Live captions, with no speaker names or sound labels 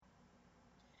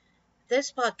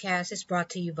This podcast is brought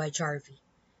to you by Jarvee,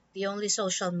 the only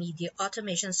social media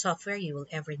automation software you will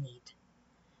ever need.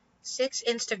 6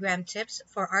 Instagram tips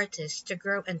for artists to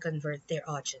grow and convert their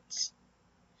audience.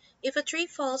 If a tree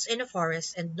falls in a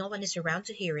forest and no one is around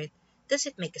to hear it, does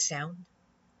it make a sound?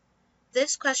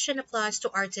 This question applies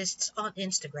to artists on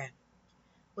Instagram.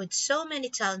 With so many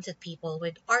talented people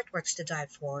with artworks to die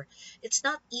for, it's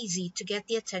not easy to get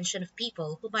the attention of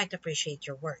people who might appreciate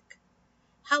your work.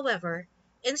 However,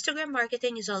 Instagram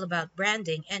marketing is all about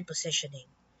branding and positioning.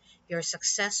 Your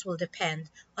success will depend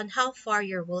on how far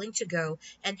you're willing to go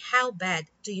and how bad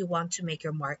do you want to make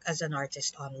your mark as an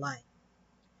artist online.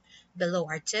 Below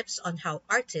are tips on how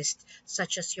artists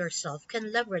such as yourself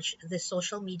can leverage this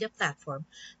social media platform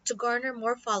to garner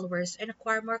more followers and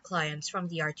acquire more clients from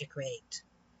the art you create.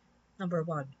 Number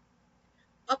 1.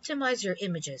 Optimize your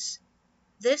images.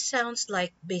 This sounds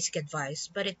like basic advice,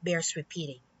 but it bears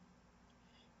repeating.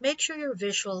 Make sure your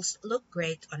visuals look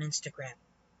great on Instagram.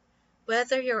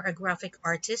 Whether you're a graphic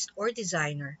artist or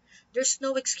designer, there's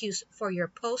no excuse for your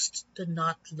posts to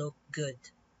not look good.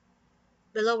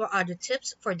 Below are other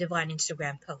tips for divine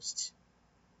Instagram posts.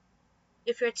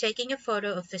 If you're taking a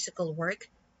photo of physical work,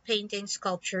 painting,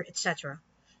 sculpture, etc.,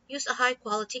 use a high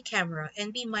quality camera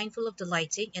and be mindful of the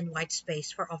lighting and white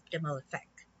space for optimal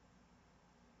effect.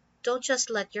 Don't just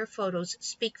let your photos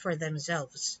speak for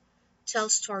themselves. Tell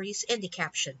stories in the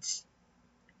captions.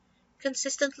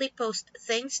 Consistently post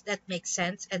things that make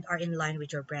sense and are in line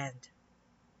with your brand.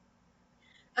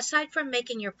 Aside from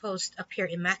making your post appear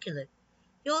immaculate,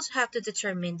 you also have to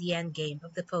determine the end game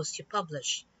of the post you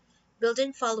publish.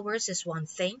 Building followers is one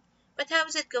thing, but how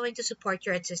is it going to support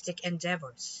your artistic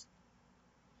endeavors?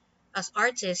 As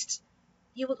artists,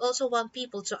 you would also want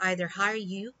people to either hire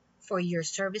you for your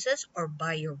services or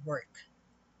buy your work.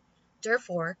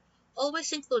 Therefore,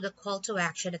 always include a call to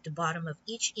action at the bottom of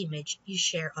each image you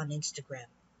share on Instagram.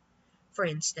 For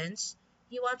instance,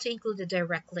 you want to include a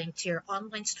direct link to your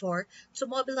online store to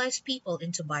mobilize people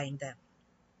into buying them.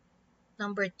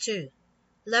 Number 2.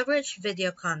 Leverage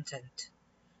video content.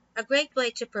 A great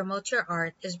way to promote your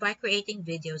art is by creating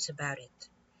videos about it.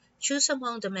 Choose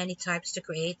among the many types to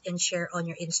create and share on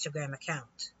your Instagram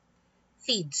account.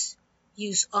 Feeds.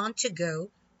 Use On2Go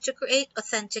to create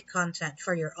authentic content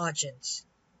for your audience.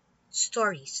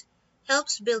 Stories.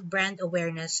 Helps build brand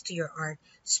awareness to your art,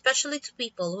 especially to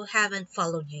people who haven't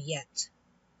followed you yet.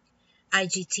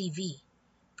 IGTV.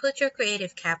 Put your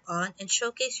creative cap on and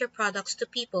showcase your products to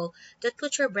people that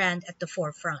put your brand at the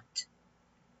forefront.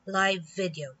 Live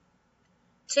video.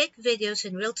 Take videos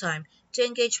in real time to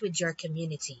engage with your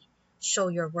community, show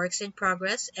your works in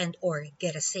progress and or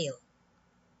get a sale.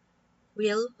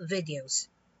 Real videos.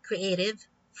 Creative,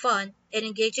 fun, and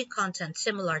engaging content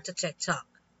similar to TikTok.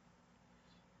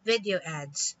 Video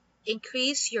ads.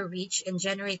 Increase your reach and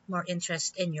generate more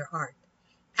interest in your art.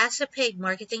 As a paid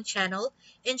marketing channel,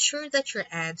 ensure that your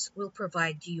ads will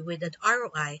provide you with an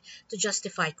ROI to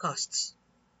justify costs.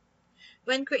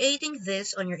 When creating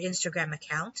this on your Instagram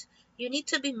account, you need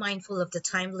to be mindful of the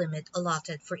time limit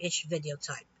allotted for each video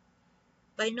type.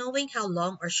 By knowing how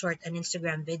long or short an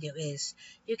Instagram video is,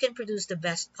 you can produce the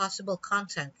best possible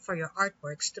content for your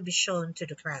artworks to be shown to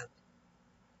the crowd.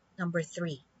 Number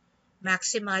 3.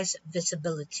 Maximize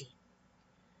visibility.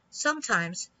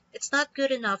 Sometimes, it's not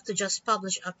good enough to just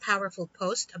publish a powerful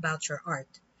post about your art.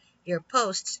 Your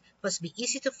posts must be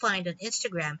easy to find on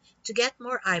Instagram to get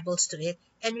more eyeballs to it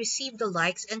and receive the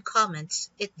likes and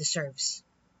comments it deserves.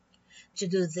 To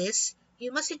do this,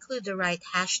 you must include the right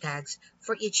hashtags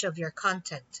for each of your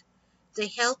content. They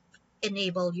help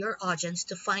enable your audience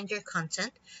to find your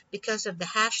content because of the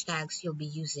hashtags you'll be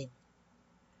using.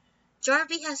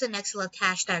 Jarvee has an excellent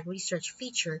hashtag research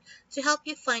feature to help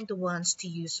you find the ones to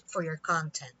use for your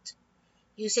content.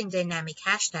 Using dynamic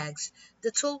hashtags,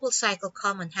 the tool will cycle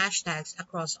common hashtags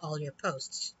across all your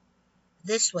posts.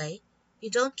 This way, you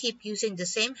don't keep using the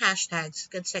same hashtags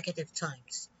consecutive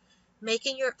times,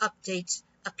 making your updates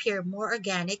appear more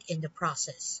organic in the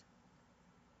process.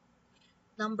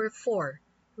 Number 4.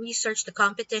 Research the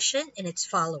competition and its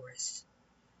followers.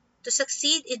 To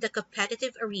succeed in the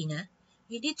competitive arena,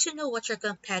 you need to know what your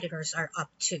competitors are up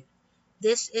to.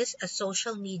 This is a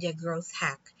social media growth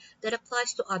hack that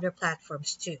applies to other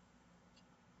platforms too.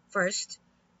 First,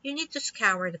 you need to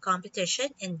scour the competition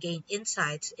and gain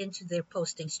insights into their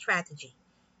posting strategy.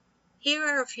 Here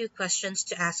are a few questions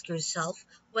to ask yourself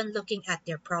when looking at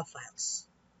their profiles.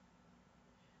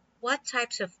 What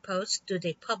types of posts do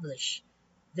they publish?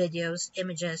 Videos,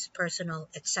 images, personal,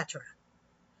 etc.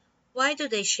 Why do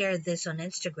they share this on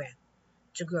Instagram?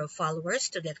 To grow followers,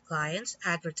 to get clients,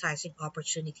 advertising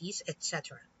opportunities,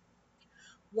 etc.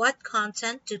 What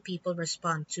content do people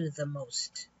respond to the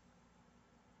most?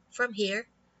 From here,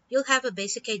 you'll have a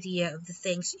basic idea of the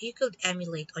things you could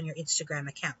emulate on your Instagram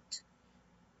account.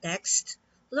 Next,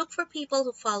 look for people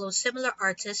who follow similar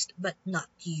artists but not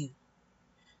you.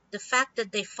 The fact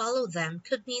that they follow them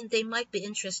could mean they might be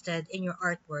interested in your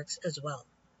artworks as well.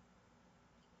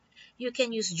 You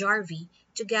can use Jarvee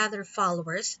to gather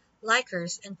followers,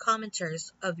 likers, and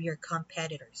commenters of your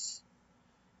competitors.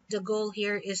 The goal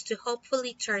here is to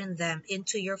hopefully turn them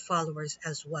into your followers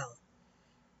as well.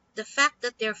 The fact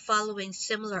that they're following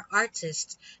similar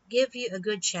artists give you a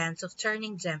good chance of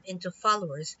turning them into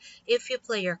followers if you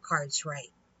play your cards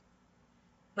right.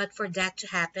 But for that to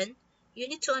happen, you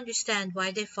need to understand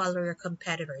why they follow your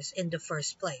competitors in the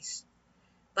first place.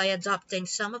 By adopting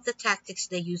some of the tactics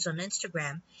they use on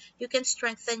Instagram, you can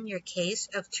strengthen your case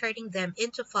of turning them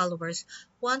into followers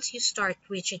once you start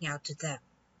reaching out to them.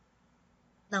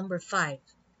 Number 5.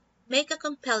 Make a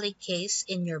compelling case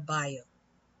in your bio.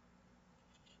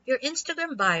 Your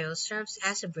Instagram bio serves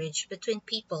as a bridge between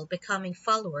people becoming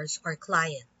followers or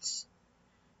clients.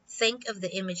 Think of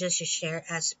the images you share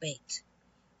as bait.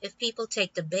 If people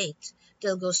take the bait,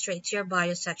 they'll go straight to your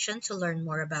bio section to learn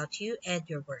more about you and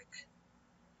your work.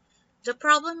 The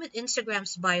problem with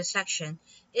Instagram's bio section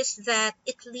is that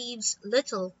it leaves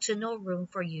little to no room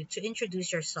for you to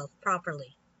introduce yourself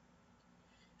properly.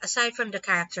 Aside from the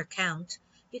character count,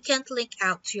 you can't link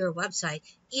out to your website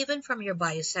even from your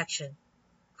bio section.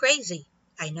 Crazy,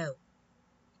 I know.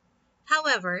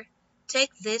 However, take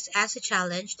this as a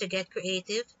challenge to get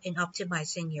creative in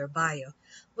optimizing your bio,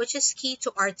 which is key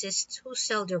to artists who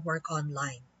sell their work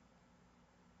online.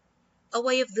 A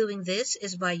way of doing this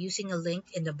is by using a link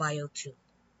in the bio tool.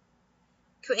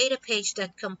 Create a page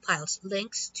that compiles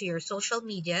links to your social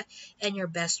media and your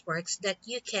best works that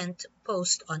you can't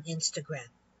post on Instagram.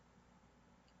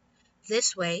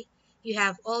 This way, you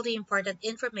have all the important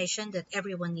information that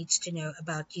everyone needs to know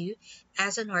about you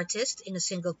as an artist in a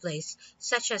single place,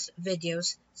 such as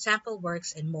videos, sample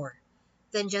works, and more.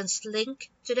 Then just link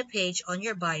to the page on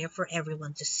your bio for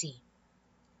everyone to see.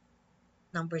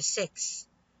 Number 6.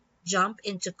 Jump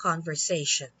into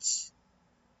conversations.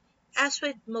 As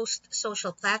with most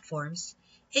social platforms,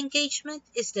 engagement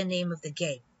is the name of the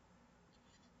game.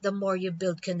 The more you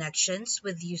build connections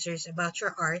with users about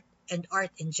your art and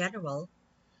art in general,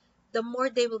 the more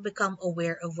they will become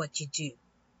aware of what you do.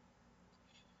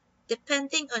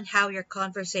 Depending on how your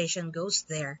conversation goes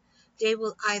there, they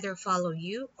will either follow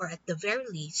you or at the very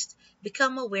least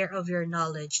become aware of your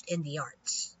knowledge in the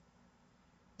arts.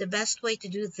 The best way to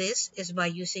do this is by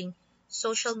using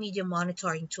social media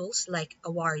monitoring tools like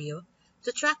Awario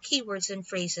to track keywords and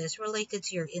phrases related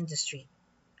to your industry.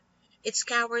 It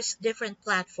scours different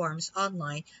platforms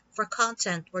online for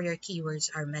content where your keywords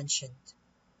are mentioned.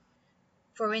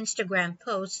 For Instagram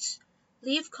posts,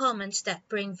 leave comments that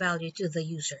bring value to the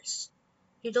users.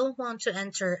 You don't want to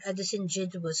enter a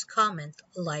disingenuous comment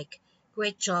like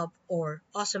 "great job" or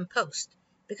 "awesome post"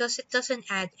 because it doesn't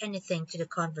add anything to the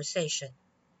conversation.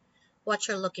 What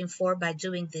you're looking for by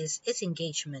doing this is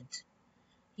engagement.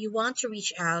 You want to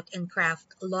reach out and craft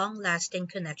long-lasting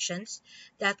connections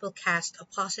that will cast a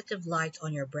positive light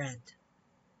on your brand.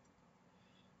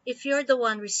 If you're the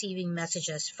one receiving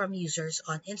messages from users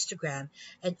on Instagram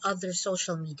and other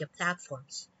social media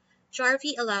platforms,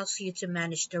 Jarvee allows you to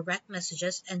manage direct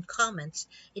messages and comments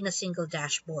in a single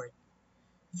dashboard.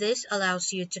 This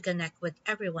allows you to connect with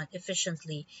everyone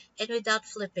efficiently and without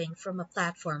flipping from a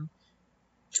platform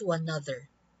to another.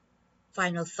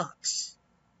 Final thoughts.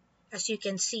 As you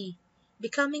can see,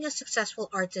 becoming a successful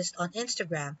artist on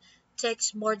Instagram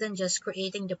takes more than just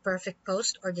creating the perfect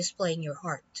post or displaying your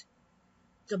art.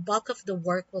 The bulk of the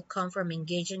work will come from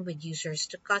engaging with users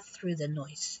to cut through the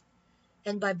noise.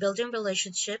 And by building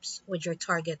relationships with your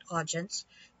target audience,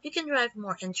 you can drive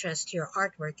more interest to your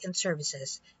artwork and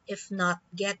services, if not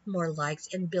get more likes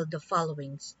and build the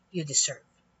followings you deserve.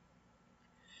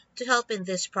 To help in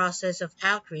this process of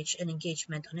outreach and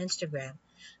engagement on Instagram,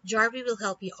 Jarvee will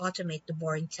help you automate the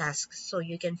boring tasks so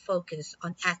you can focus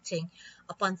on acting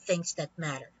upon things that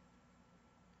matter.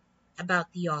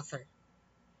 About the author.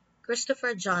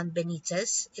 Christopher John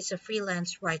Benitez is a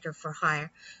freelance writer for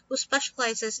hire who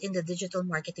specializes in the digital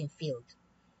marketing field.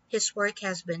 His work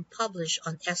has been published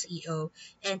on SEO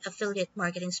and affiliate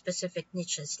marketing specific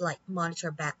niches like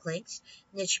monitor backlinks,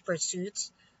 niche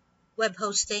pursuits, web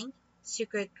hosting,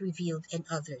 secret revealed, and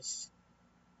others.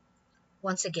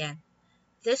 Once again,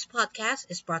 this podcast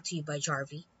is brought to you by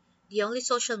Jarvee, the only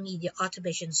social media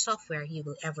automation software you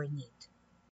will ever need.